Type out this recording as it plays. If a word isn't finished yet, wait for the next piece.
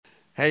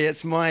Hey,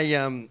 it's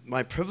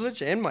my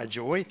privilege and my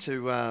joy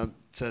to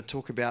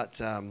talk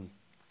about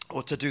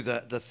or to do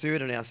the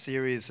third in our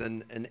series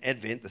in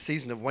Advent, the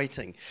season of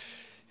waiting.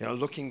 You know,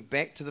 looking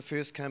back to the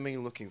first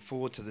coming, looking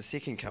forward to the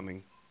second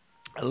coming.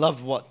 I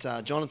love what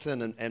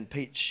Jonathan and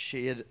Pete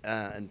shared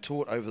and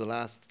taught over the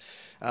last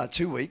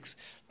 2 weeks.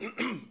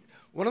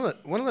 One of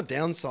the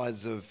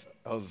downsides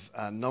of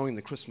knowing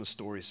the Christmas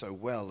story so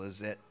well is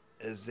that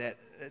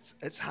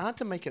it's hard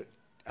to make it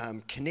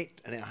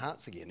connect in our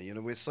hearts again. You know,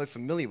 we're so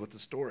familiar with the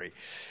story,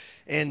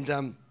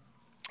 and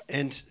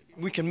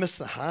we can miss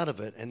the heart of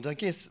it. And I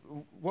guess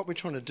what we're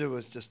trying to do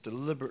is just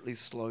deliberately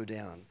slow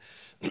down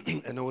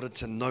in order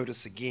to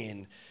notice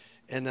again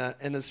in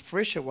as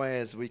fresh a way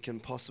as we can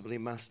possibly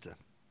muster.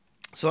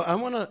 So I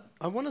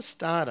want to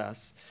start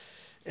us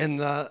in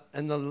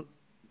the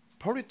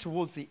probably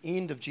towards the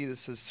end of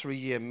Jesus'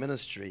 3-year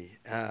ministry,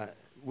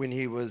 when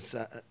he was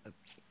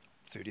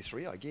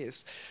 33, I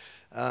guess.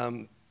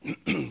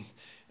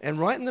 And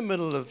right in the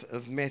middle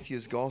of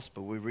Matthew's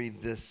gospel, we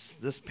read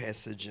this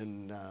passage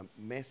in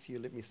Matthew.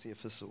 Let me see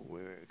if this will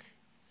work.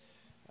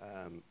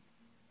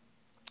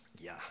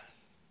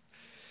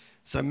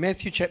 So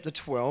Matthew chapter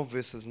 12,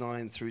 verses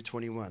 9 through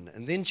 21.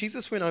 And then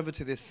Jesus went over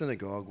to their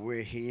synagogue,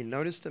 where he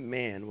noticed a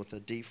man with a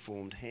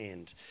deformed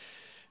hand.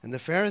 And the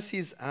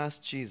Pharisees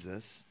asked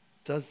Jesus,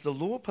 "Does the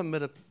law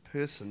permit a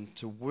person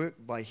to work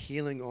by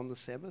healing on the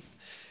Sabbath?"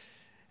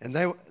 And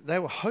they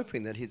were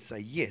hoping that he'd say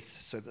yes,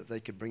 so that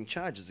they could bring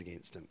charges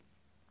against him.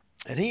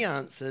 And he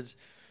answered,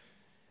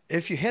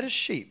 "If you had a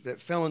sheep that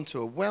fell into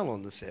a well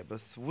on the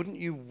Sabbath, wouldn't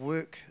you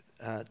work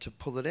to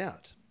pull it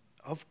out?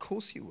 Of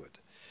course you would.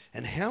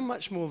 And how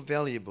much more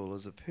valuable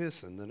is a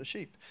person than a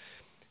sheep?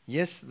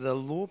 Yes, the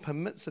law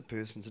permits a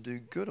person to do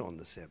good on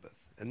the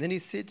Sabbath." And then he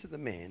said to the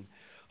man,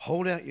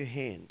 "Hold out your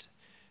hand."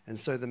 And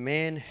so the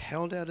man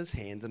held out his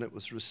hand, and it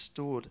was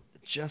restored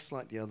just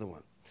like the other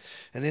one.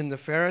 And then the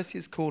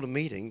Pharisees called a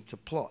meeting to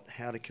plot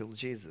how to kill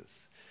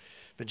Jesus.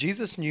 But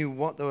Jesus knew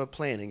what they were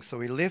planning, so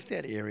he left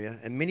that area,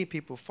 and many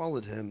people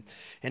followed him,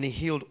 and he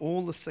healed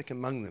all the sick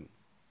among them.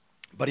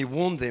 But he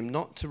warned them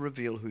not to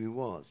reveal who he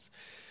was.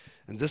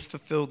 And this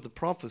fulfilled the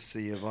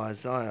prophecy of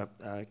Isaiah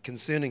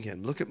concerning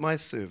him. "Look at my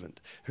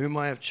servant, whom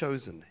I have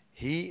chosen.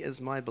 He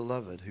is my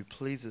beloved, who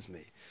pleases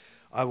me.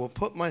 I will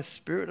put my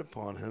spirit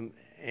upon him,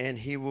 and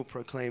he will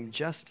proclaim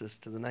justice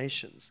to the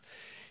nations.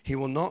 He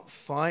will not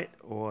fight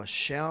or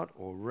shout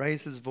or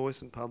raise his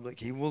voice in public.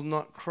 He will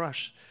not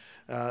crush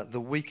the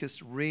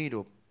weakest reed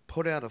or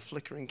put out a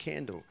flickering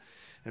candle.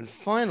 And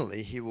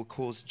finally, he will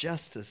cause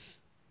justice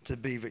to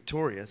be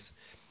victorious,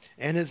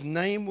 and his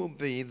name will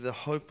be the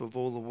hope of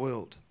all the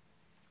world."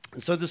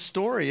 And so the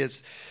story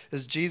is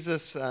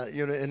Jesus,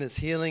 in his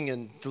healing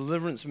and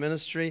deliverance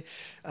ministry,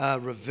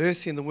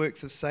 reversing the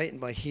works of Satan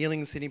by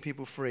healing and setting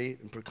people free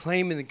and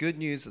proclaiming the good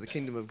news of the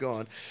kingdom of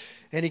God.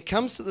 And he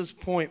comes to this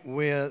point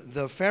where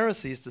the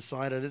Pharisees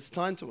decided it's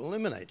time to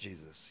eliminate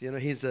Jesus. You know,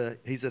 he's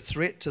a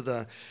threat to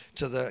the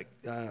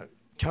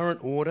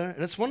current order,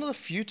 and it's one of the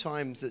few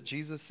times that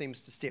Jesus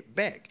seems to step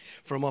back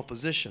from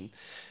opposition.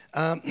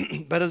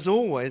 But as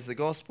always, the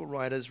gospel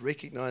writers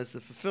recognize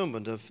the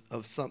fulfillment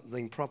of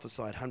something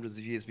prophesied hundreds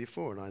of years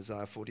before in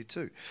Isaiah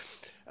 42.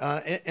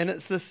 And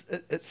it's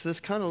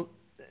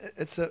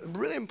a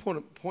really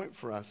important point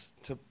for us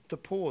to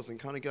pause and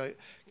kind of go,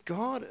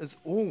 God is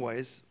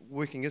always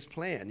working his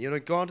plan. You know,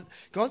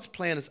 God's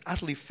plan is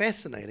utterly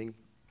fascinating.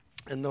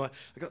 And I've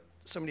got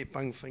so many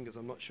bung fingers,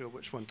 I'm not sure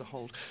which one to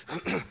hold.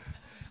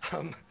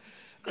 I'll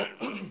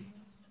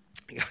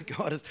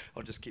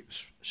just keep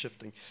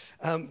shifting.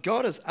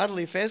 God is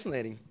utterly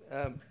fascinating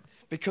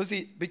because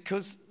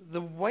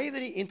the way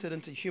that he entered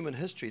into human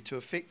history to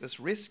effect this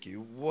rescue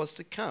was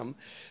to come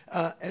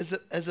as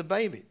a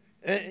baby.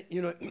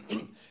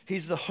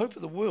 He's the hope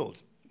of the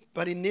world,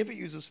 but he never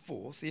uses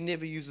force. He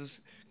never uses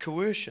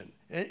coercion,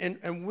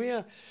 and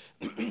we're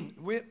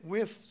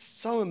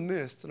so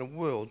immersed in a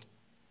world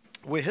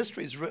where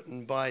history is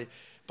written by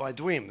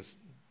dwems,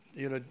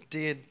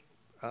 dead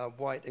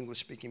white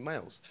English-speaking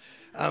males,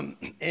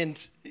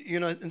 and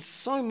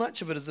so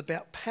much of it is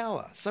about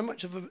power. So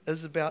much of it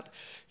is about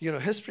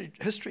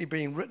history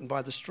being written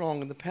by the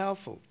strong and the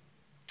powerful.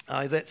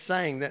 That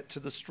saying that to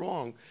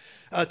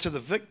the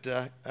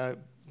victor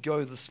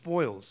go the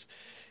spoils,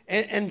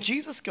 and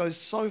Jesus goes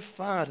so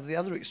far to the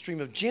other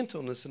extreme of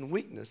gentleness and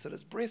weakness that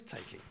it's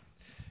breathtaking.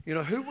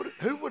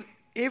 Who would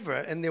ever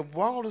in their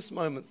wildest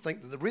moment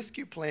think that the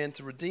rescue plan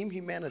to redeem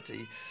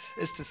humanity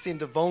is to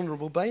send a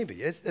vulnerable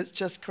baby? It's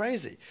just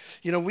crazy.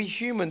 We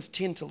humans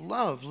tend to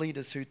love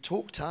leaders who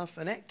talk tough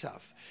and act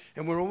tough.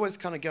 And we're always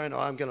kind of going,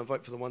 I'm going to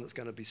vote for the one that's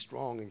going to be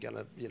strong and going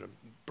to,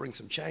 bring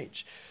some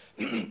change.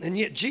 And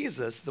yet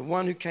Jesus, the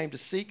one who came to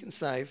seek and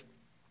save,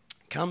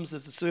 comes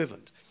as a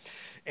servant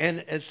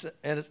and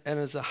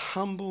as a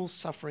humble,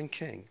 suffering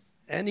king.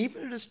 And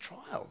even at his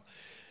trial,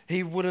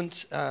 he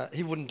wouldn't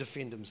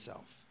defend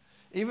himself.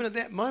 Even at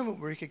that moment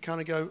where he could kind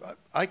of go,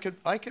 I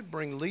could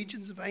bring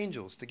legions of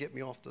angels to get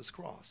me off this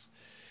cross.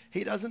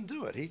 He doesn't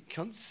do it. He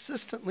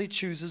consistently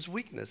chooses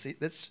weakness.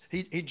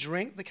 He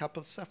drank the cup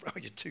of suffering. Oh,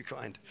 you're too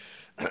kind.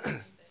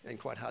 and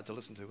quite hard to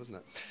listen to, wasn't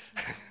it?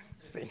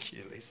 Thank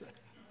you, Lisa.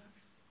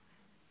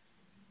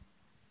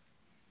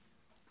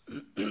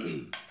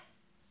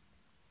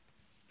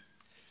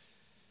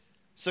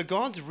 So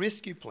God's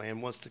rescue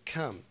plan was to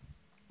come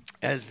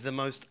as the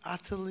most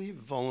utterly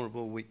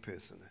vulnerable, weak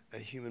person, a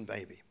human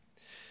baby.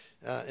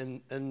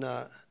 In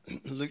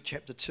Luke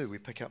chapter 2, we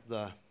pick up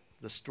the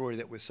story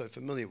that we're so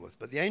familiar with.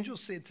 But the angel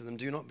said to them,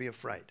 "Do not be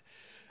afraid.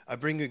 I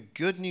bring you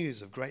good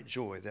news of great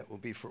joy that will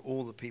be for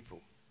all the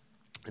people.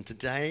 And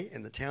today,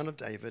 in the town of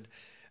David,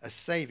 a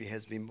Savior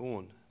has been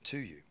born to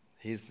you.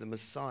 He is the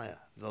Messiah,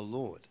 the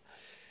Lord.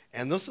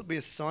 And this will be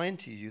a sign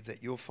to you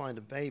that you'll find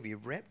a baby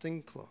wrapped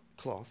in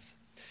cloths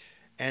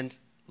and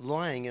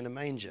lying in a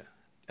manger."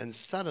 And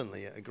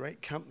suddenly a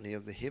great company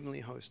of the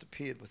heavenly host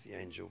appeared with the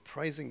angel,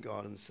 praising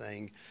God and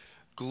saying,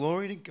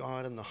 "Glory to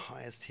God in the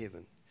highest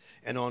heaven,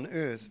 and on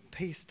earth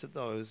peace to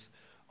those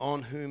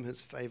on whom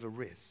his favor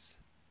rests."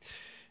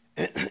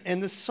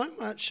 And there's so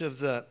much of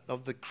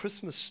the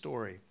Christmas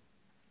story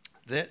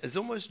that is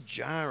almost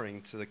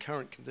jarring to the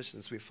current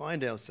conditions we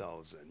find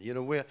ourselves in. You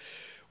know,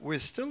 we're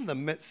still in the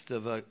midst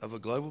of a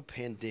global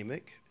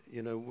pandemic,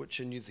 you know, which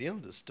in New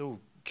Zealand is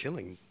still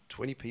killing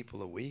 20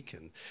 people a week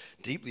and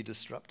deeply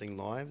disrupting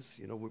lives.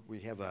 You know, we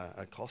have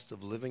a cost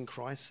of living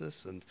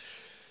crisis, and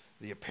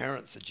the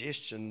apparent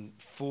suggestion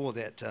for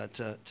that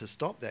to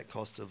stop that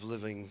cost of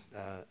living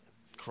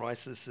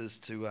crisis is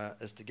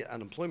to get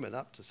unemployment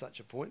up to such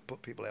a point,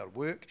 put people out of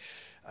work,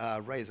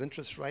 raise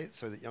interest rates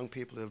so that young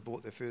people who have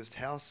bought their first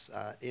house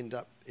end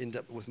up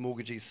with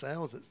mortgagee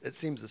sales. It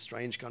seems a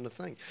strange kind of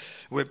thing.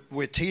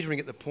 We're teetering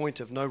at the point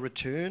of no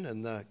return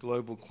in the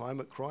global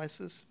climate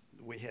crisis.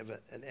 We have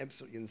an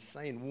absolutely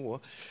insane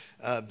war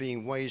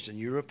being waged in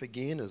Europe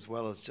again, as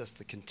well as just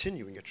the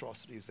continuing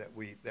atrocities that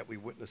we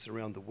witness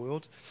around the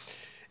world,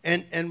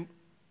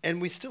 and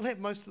we still have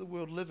most of the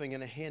world living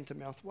in a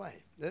hand-to-mouth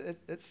way.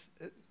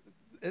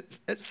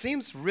 It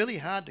seems really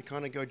hard to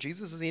kind of go,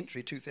 Jesus'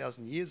 entry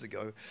 2,000 years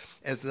ago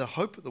as the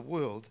hope of the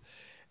world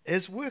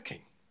is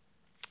working.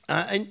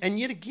 And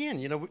yet again,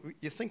 you know,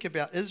 you think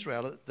about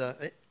Israel,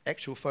 the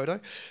actual photo,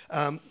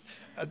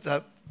 at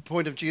the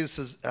point of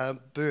Jesus'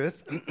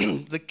 birth,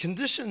 the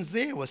conditions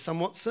there were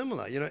somewhat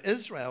similar. You know,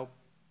 Israel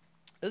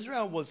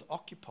was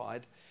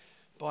occupied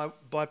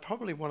by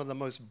probably one of the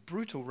most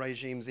brutal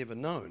regimes ever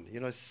known. You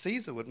know,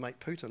 Caesar would make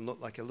Putin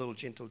look like a little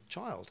gentle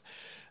child.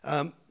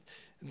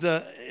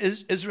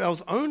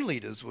 Israel's own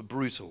leaders were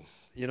brutal.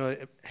 You know,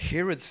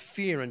 Herod's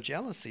fear and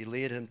jealousy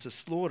led him to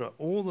slaughter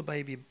all the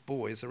baby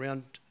boys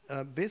around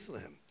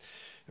Bethlehem.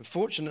 And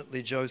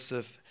fortunately,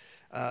 Joseph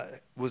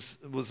was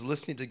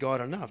listening to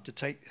God enough to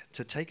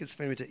take his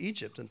family to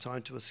Egypt in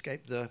time to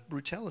escape the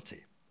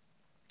brutality.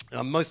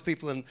 Most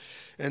people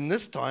in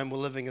this time were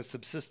living a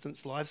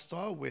subsistence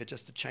lifestyle where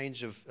just a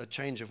change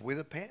of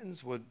weather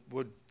patterns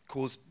would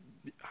cause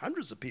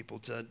hundreds of people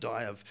to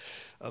die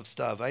of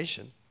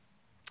starvation.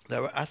 They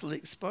were utterly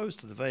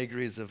exposed to the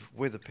vagaries of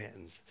weather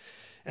patterns.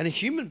 And a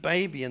human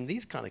baby in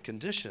these kind of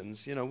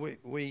conditions, you know,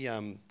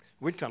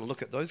 we'd kind of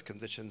look at those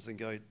conditions and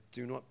go,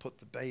 do not put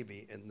the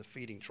baby in the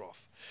feeding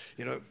trough.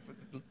 You know,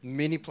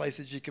 many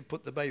places you could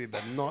put the baby,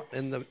 but not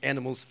in the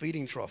animal's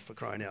feeding trough, for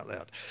crying out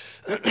loud.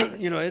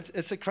 You know,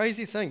 it's a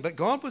crazy thing. But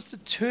God was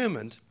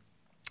determined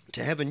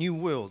to have a new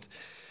world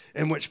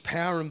in which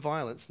power and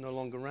violence no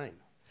longer reign.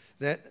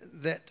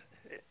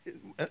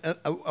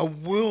 A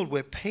world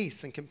where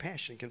peace and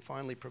compassion can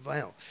finally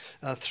prevail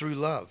through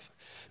love.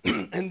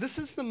 And this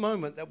is the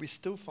moment that we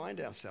still find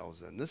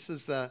ourselves in. This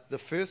is the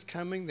first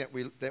coming that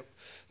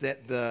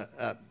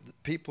the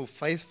people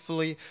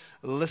faithfully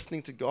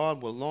listening to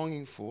God were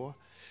longing for.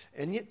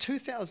 And yet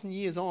 2,000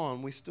 years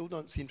on, we still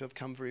don't seem to have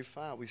come very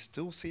far. We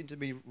still seem to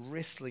be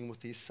wrestling with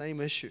these same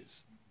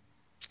issues.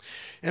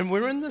 And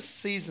we're in this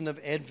season of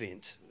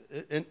Advent,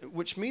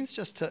 which means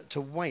just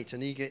to wait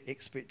in eager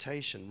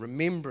expectation,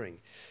 remembering,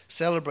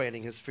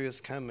 celebrating his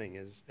first coming,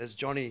 as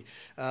Johnny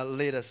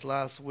led us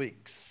last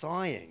week,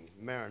 sighing,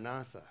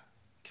 Maranatha,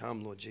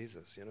 come Lord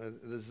Jesus. You know,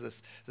 there's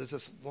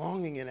this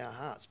longing in our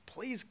hearts,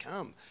 please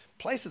come.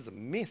 Place is a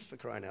mess, for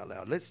crying out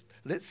loud. Let's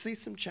see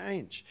some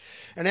change.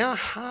 And our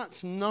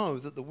hearts know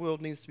that the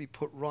world needs to be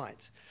put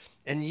right,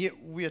 and yet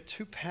we are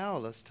too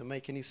powerless to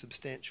make any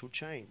substantial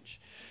change.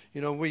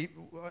 You know,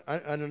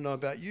 I don't know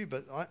about you,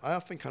 but I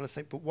often kind of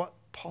think, but what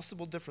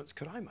possible difference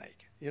could I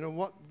make? You know,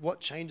 what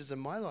changes in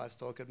my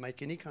lifestyle could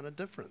make any kind of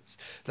difference?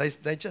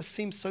 They just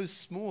seem so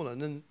small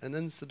and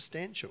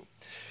insubstantial.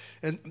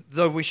 And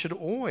though we should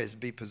always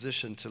be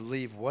positioned to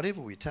leave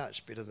whatever we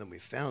touch better than we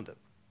found it.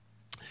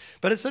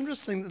 But it's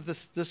interesting that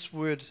this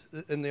word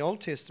in the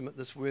Old Testament,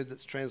 this word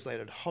that's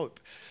translated hope,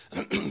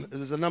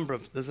 there's a number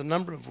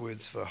of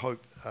words for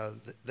hope a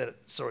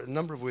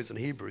number of words in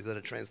Hebrew that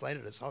are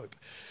translated as hope.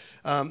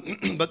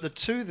 But the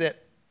two that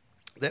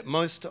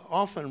most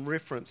often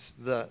reference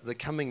the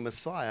coming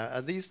Messiah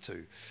are these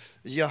two: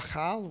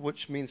 Yachal,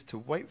 which means to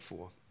wait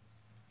for,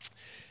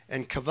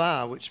 and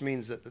Kavah, which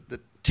means that the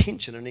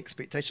tension and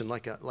expectation,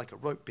 like a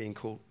rope being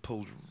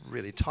pulled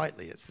really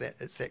tightly. It's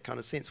that kind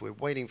of sense. We're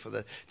waiting for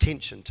the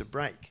tension to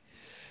break.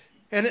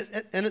 And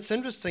it's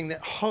interesting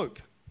that hope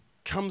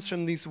comes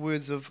from these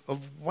words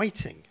of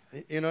waiting.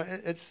 You know,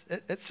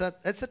 it's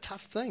a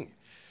tough thing.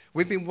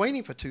 We've been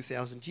waiting for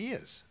 2,000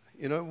 years.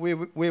 You know,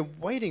 we're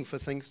waiting for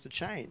things to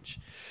change.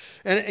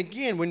 And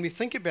again, when we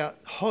think about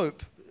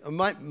hope,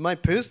 my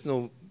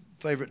personal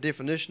favorite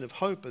definition of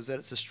hope is that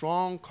it's a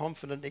strong,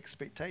 confident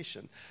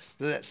expectation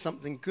that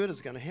something good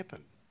is going to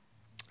happen.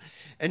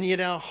 And yet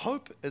our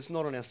hope is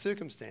not in our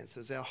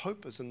circumstances. Our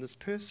hope is in this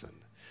person.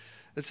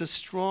 It's a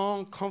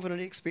strong,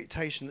 confident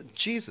expectation that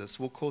Jesus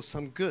will cause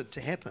some good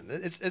to happen.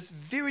 It's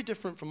very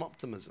different from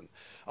optimism.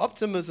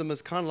 Optimism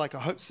is kind of like, I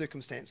hope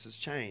circumstances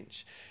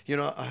change. You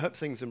know, I hope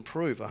things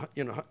improve. I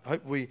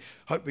hope we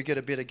get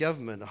a better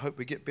government. I hope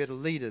we get better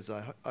leaders.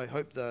 I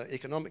hope the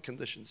economic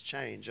conditions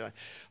change. I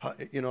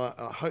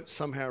hope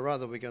somehow or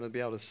other we're going to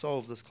be able to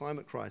solve this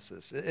climate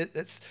crisis.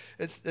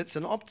 It's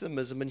an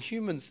optimism, and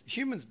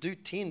humans do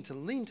tend to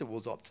lean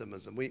towards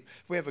optimism. We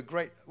have a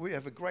great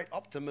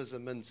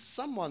optimism, and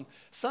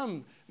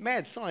some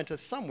mad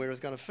scientist somewhere is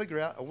going to figure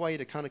out a way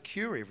to kind of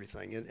cure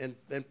everything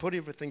and put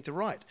everything to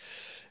right.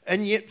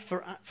 And yet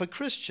for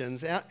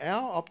Christians, our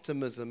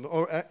optimism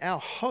or our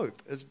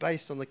hope is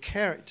based on the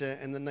character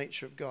and the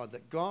nature of God,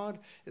 that God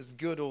is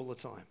good all the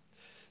time.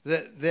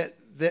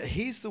 That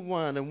he's the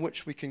one in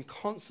which we can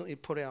constantly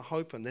put our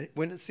hope in.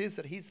 When it says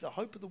that he's the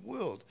hope of the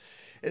world,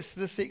 it's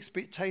this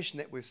expectation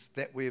that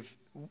we've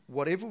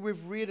whatever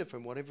we've read of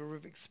him, whatever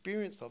we've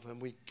experienced of him,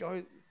 we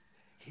go,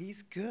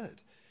 he's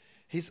good.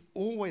 He's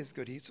always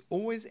good. He's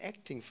always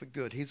acting for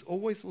good. He's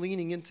always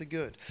leaning into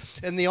good.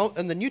 In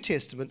the New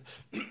Testament,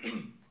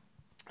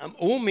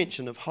 all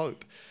mention of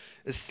hope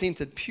is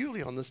centered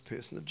purely on this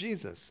person of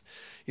Jesus.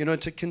 You know,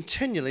 to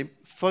continually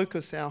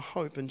focus our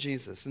hope in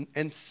Jesus.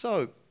 And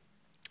so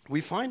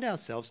we find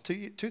ourselves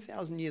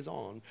 2,000 years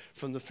on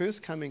from the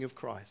first coming of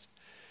Christ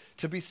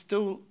to be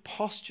still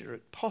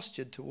postured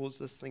towards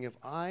this thing of,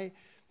 I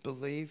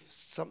believe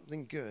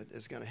something good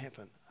is going to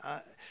happen.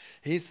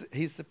 He's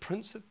the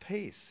Prince of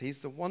Peace.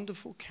 He's the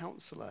wonderful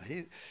Counselor.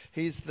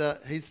 He's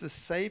the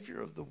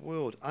Savior of the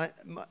world.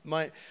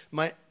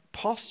 My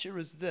posture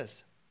is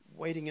this: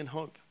 waiting in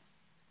hope.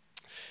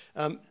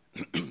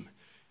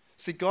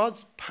 See,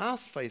 God's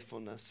past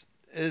faithfulness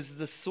is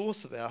the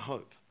source of our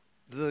hope.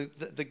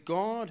 The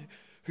God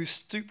who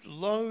stooped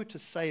low to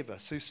save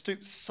us, who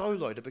stooped so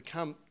low to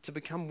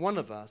become one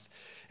of us,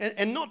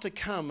 and not to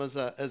come as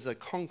a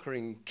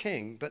conquering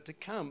king, but to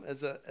come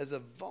as a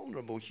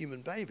vulnerable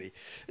human baby.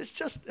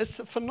 It's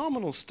a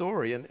phenomenal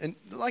story, and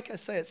like I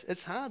say,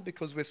 it's hard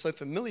because we're so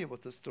familiar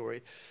with the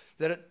story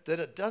that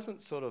it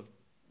doesn't sort of,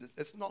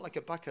 it's not like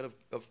a bucket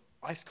of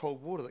ice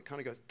cold water that kind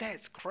of goes,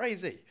 that's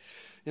crazy.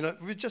 You know,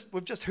 we've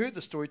just heard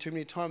the story too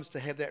many times to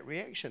have that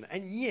reaction,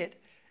 and yet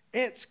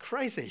it's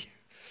crazy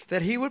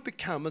that he would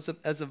become as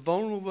a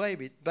vulnerable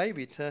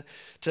baby to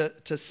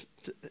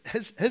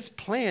his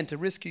plan to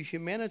rescue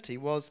humanity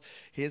was,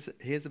 here's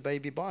a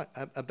baby boy,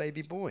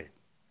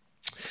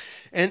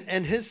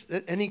 and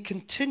he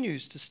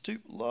continues to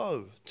stoop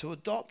low to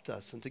adopt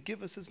us and to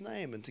give us his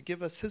name and to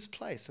give us his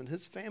place and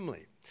his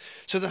family.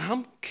 So the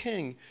humble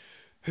King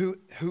who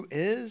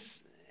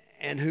is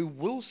and who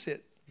will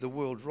set the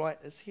world right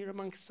is here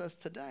amongst us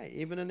today,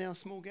 even in our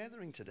small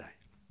gathering today.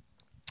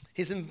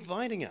 He's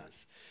inviting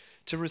us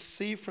to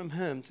receive from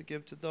him to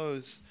give to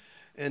those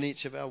in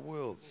each of our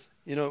worlds.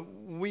 You know,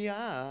 we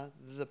are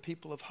the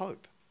people of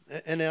hope,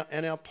 and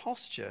our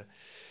posture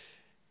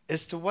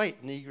is to wait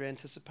in eager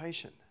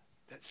anticipation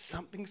that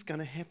something's going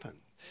to happen.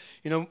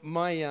 You know,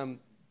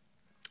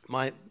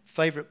 my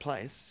favourite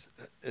place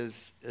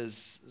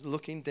is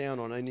looking down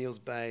on O'Neill's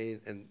Bay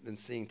and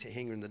seeing Te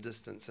Henga in the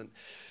distance. And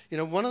you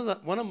know, one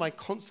of my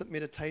constant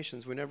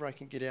meditations whenever I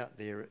can get out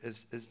there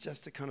is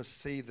just to kind of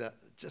see the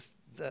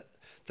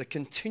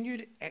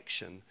continued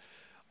action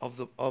of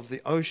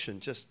the ocean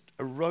just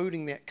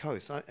eroding that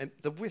coast. And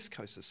the west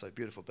coast is so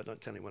beautiful, but don't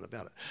tell anyone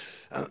about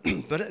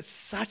it. But it's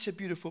such a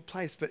beautiful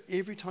place. But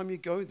every time you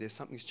go there,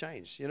 something's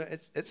changed. You know,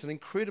 it's an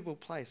incredible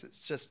place.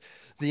 It's just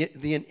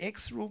the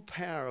inexorable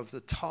power of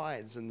the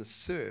tides and the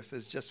surf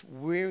is just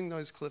wearing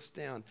those cliffs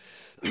down.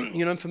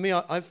 You know, and for me,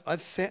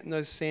 I've sat in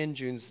those sand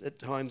dunes at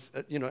times,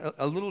 you know,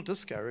 a little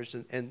discouraged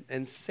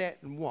and sat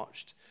and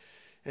watched,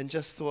 and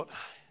just thought,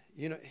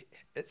 you know,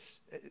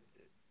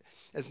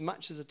 as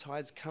much as the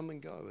tides come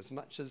and go, as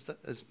much as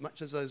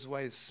those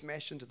waves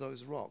smash into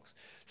those rocks,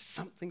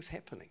 something's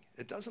happening.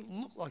 It doesn't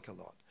look like a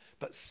lot,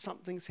 but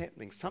something's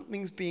happening.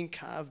 Something's being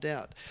carved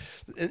out.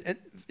 And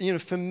you know,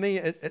 for me,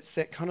 it's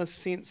that kind of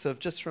sense of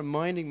just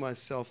reminding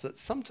myself that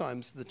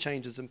sometimes the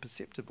change is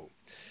imperceptible,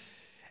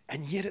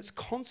 and yet it's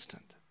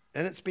constant.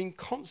 And it's been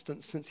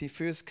constant since he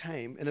first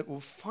came, and it will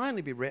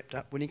finally be wrapped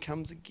up when he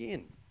comes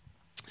again.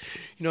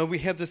 You know, we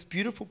have this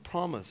beautiful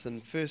promise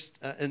in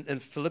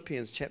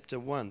Philippians chapter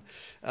 1,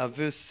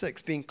 verse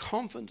 6, being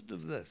confident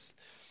of this,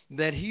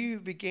 that he who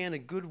began a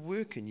good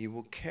work in you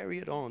will carry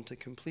it on to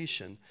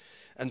completion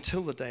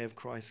until the day of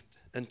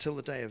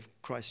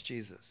Christ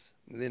Jesus.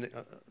 And then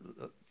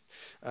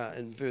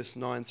in verse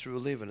 9 through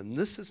 11. And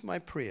this is my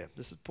prayer.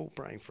 This is Paul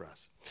praying for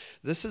us.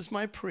 This is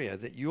my prayer,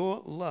 that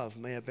your love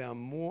may abound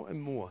more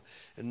and more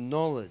in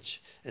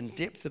knowledge and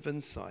depth of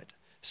insight,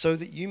 so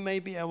that you may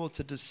be able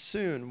to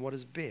discern what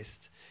is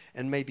best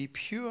and may be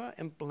pure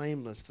and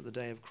blameless for the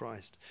day of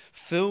Christ,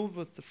 filled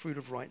with the fruit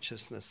of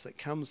righteousness that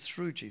comes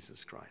through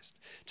Jesus Christ,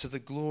 to the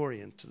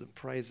glory and to the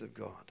praise of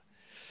God.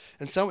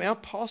 And so our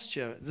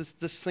posture,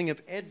 this thing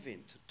of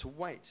Advent, to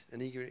wait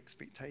in eager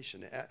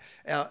expectation,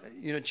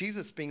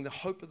 Jesus being the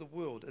hope of the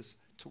world, is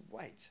to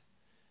wait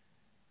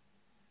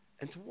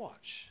and to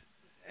watch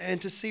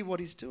and to see what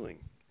he's doing.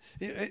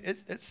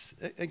 It's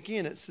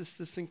just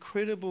this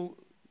incredible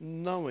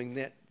knowing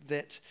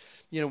that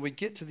we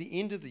get to the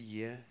end of the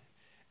year.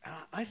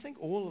 I think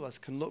all of us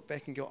can look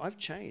back and go, I've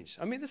changed.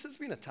 I mean, this has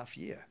been a tough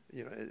year.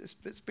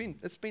 It's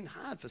been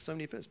hard for so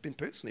many people. It's been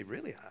personally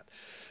really hard.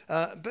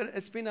 But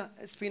it's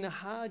been a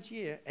hard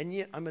year, and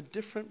yet I'm a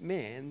different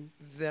man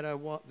than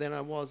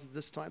I was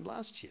this time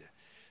last year.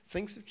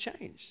 Things have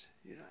changed.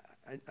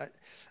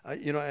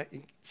 I've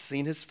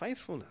seen his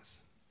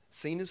faithfulness,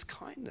 seen his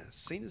kindness,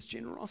 seen his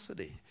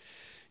generosity.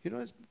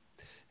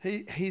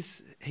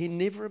 He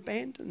never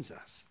abandons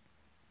us.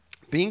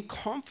 Being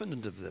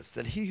confident of this,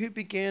 that he who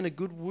began a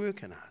good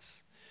work in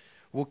us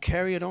will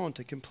carry it on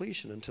to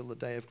completion until the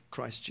day of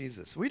Christ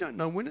Jesus. We don't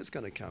know when it's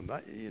going to come,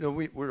 but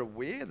we're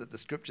aware that the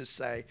scriptures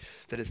say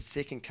that his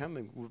second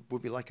coming will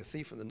be like a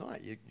thief in the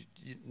night.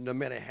 No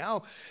matter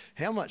how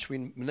much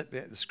we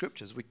manipulate the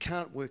scriptures, we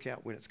can't work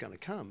out when it's going to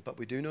come, but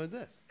we do know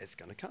this: it's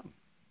going to come.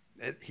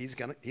 He's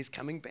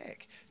coming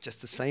back, just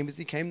the same as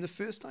he came the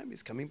first time.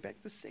 He's coming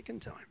back the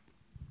second time.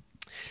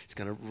 He's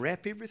going to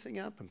wrap everything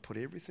up and put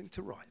everything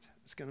to right.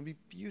 It's going to be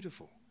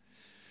beautiful.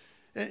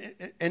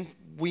 And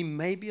we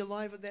may be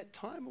alive at that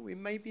time, or we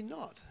may be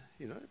not.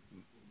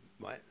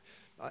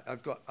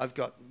 I've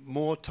got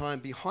more time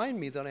behind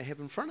me than I have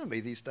in front of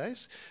me these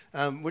days,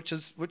 which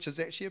is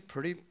actually a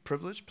pretty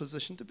privileged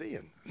position to be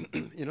in.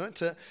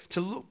 To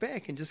look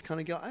back and just kind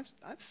of go,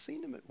 I've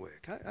seen him at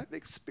work. I've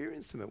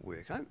experienced him at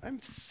work.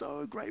 I'm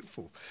so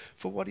grateful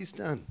for what he's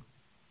done.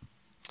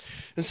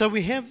 And so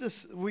we have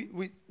this,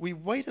 we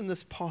wait in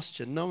this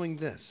posture, knowing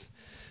this,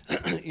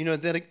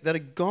 that a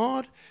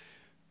God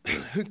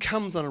who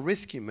comes on a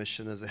rescue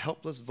mission as a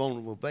helpless,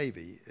 vulnerable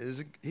baby,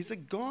 he's a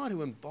God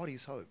who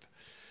embodies hope.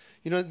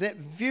 That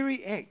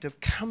very act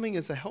of coming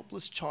as a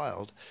helpless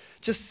child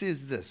just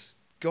says this: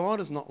 God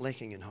is not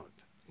lacking in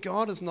hope.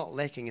 God is not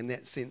lacking in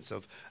that sense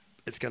of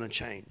it's going to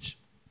change.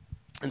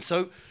 And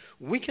so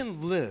we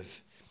can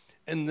live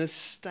in this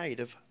state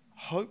of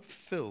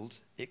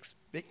hope-filled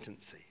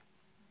expectancy.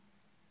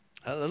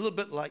 A little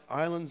bit like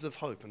islands of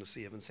hope in a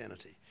sea of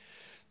insanity,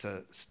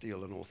 to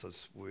steal an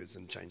author's words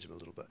and change them a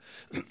little bit.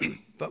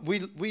 But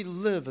we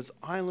live as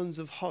islands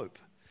of hope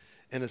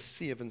in a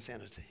sea of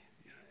insanity.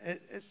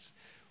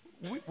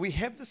 We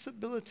have this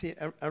ability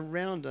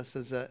around us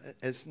as a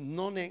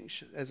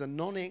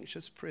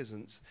non-anxious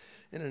presence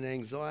in an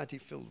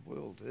anxiety-filled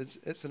world.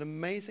 It's an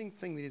amazing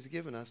thing that he's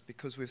given us,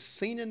 because we've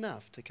seen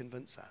enough to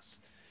convince us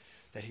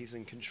that he's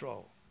in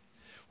control.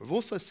 We've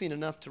also seen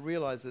enough to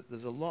realize that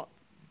there's a lot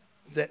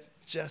that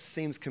just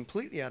seems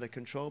completely out of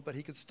control, but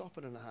he could stop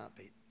it in a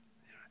heartbeat.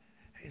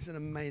 He's an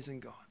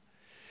amazing God.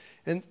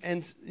 And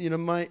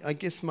I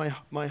guess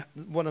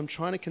what I'm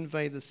trying to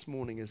convey this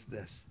morning is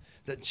this: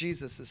 that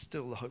Jesus is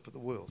still the hope of the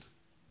world.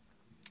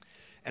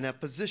 And our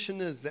position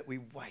is that we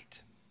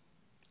wait.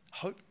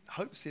 Hope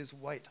says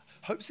wait.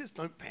 Hope says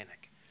don't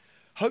panic.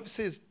 Hope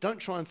says don't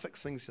try and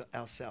fix things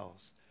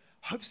ourselves.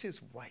 Hope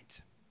says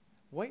wait.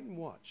 Wait and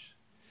watch.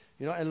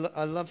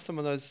 I love some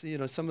of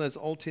those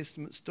Old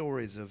Testament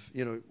stories of,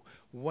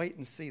 wait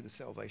and see the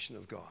salvation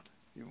of God.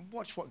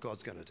 Watch what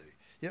God's going to do.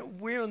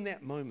 We're in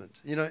that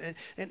moment.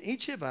 And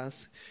each of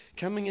us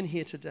coming in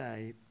here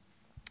today,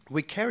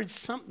 we carried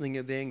something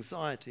of the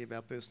anxiety of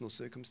our personal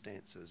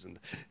circumstances and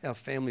our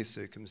family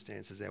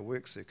circumstances, our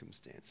work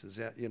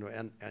circumstances, our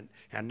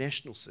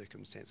national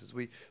circumstances.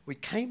 We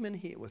came in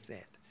here with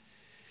that.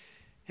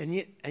 And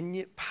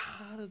yet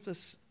part of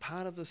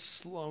this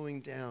slowing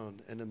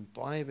down and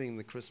imbibing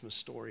the Christmas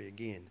story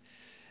again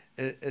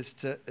is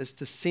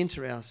to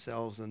center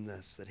ourselves in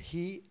this: that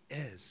he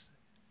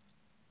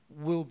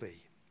will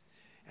be,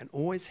 and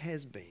always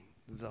has been,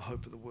 the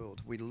hope of the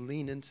world. We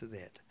lean into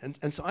that.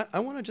 And so I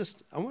want to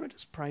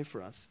just pray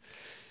for us.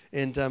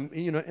 And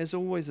as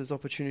always, there's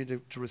opportunity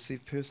to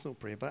receive personal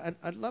prayer. But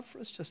I'd love for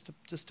us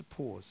just to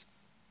pause.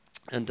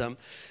 And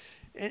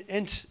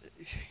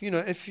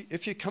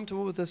if you're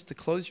comfortable with this, to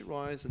close your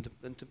eyes and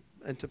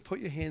to put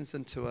your hands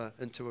into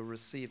a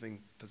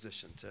receiving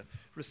position, to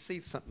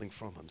receive something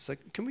from him. So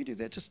can we do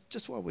that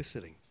just while we're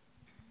sitting?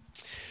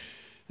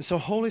 And so,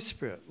 Holy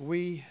Spirit,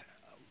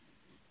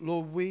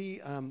 Lord,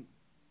 we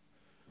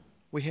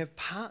have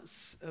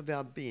parts of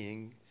our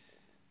being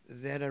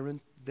that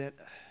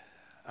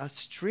are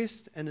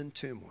stressed and in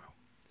turmoil.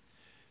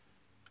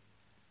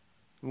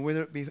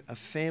 Whether it be a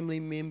family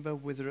member,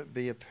 whether it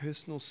be a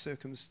personal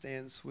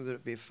circumstance, whether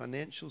it be a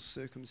financial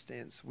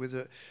circumstance,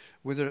 whether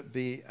it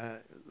be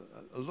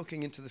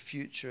looking into the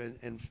future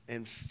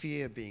and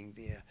fear being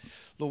there.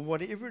 Lord,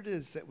 whatever it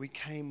is that we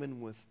came in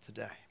with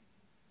today,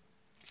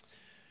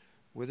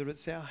 whether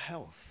it's our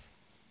health,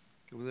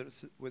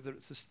 whether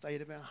it's the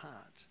state of our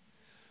heart,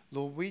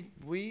 Lord,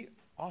 we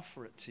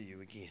offer it to you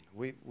again.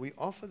 We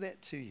offer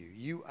that to you.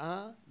 You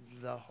are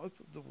the hope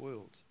of the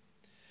world.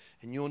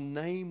 And your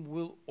name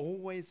will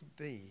always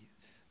be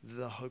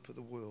the hope of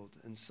the world.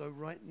 And so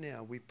right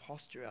now we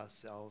posture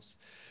ourselves,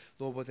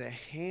 Lord, with our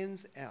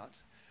hands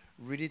out,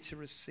 ready to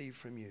receive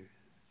from you.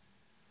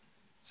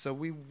 So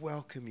we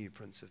welcome you,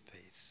 Prince of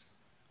Peace.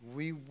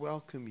 We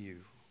welcome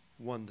you,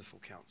 Wonderful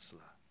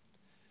Counselor,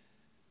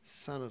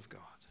 Son of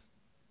God,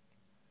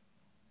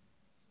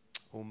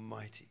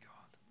 Almighty God.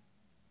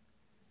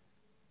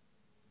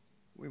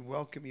 We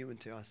welcome you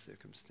into our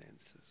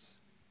circumstances.